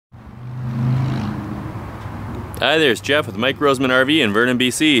Hi there, it's Jeff with Mike Roseman RV in Vernon,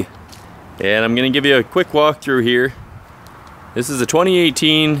 BC. And I'm going to give you a quick walkthrough here. This is a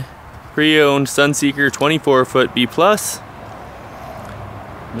 2018 pre-owned Sunseeker 24-foot B+.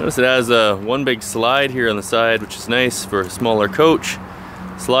 Notice it has one big slide here on the side, which is nice for a smaller coach.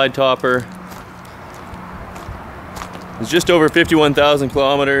 Slide topper. It's just over 51,000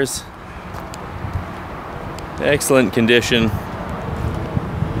 kilometers. Excellent condition.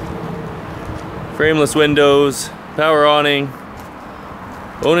 Frameless windows, power awning,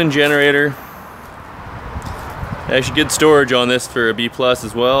 Onan generator. Actually good storage on this for a B+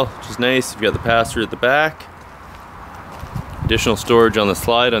 as well, which is nice. You've got the pass-through at the back. Additional storage on the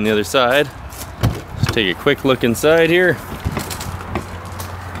slide on the other side. Let's take a quick look inside here.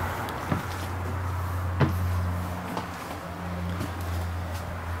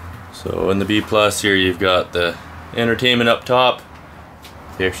 So in the B+ here you've got the entertainment up top,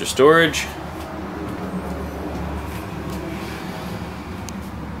 the extra storage.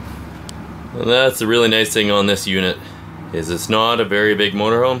 And that's the really nice thing on this unit, is it's not a very big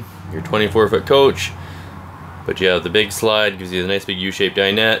motorhome. Your 24-foot coach, but you have the big slide, gives you a nice big U-shaped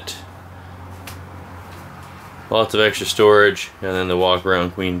dinette, lots of extra storage, and then the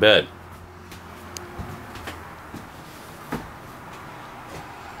walk-around queen bed.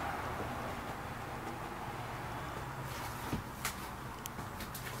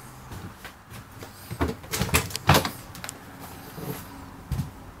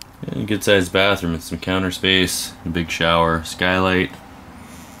 And a good sized bathroom with some counter space, a big shower, skylight.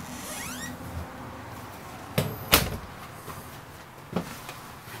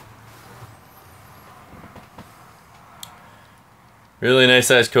 Really nice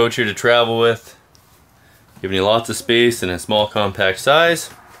sized coach here to travel with, giving you lots of space in a small compact size.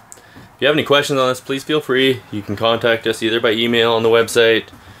 If you have any questions on this, please feel free. You can contact us either by email on the website,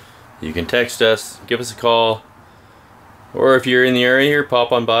 you can text us, give us a call, or if you're in the area here,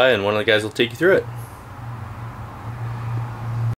 pop on by and one of the guys will take you through it.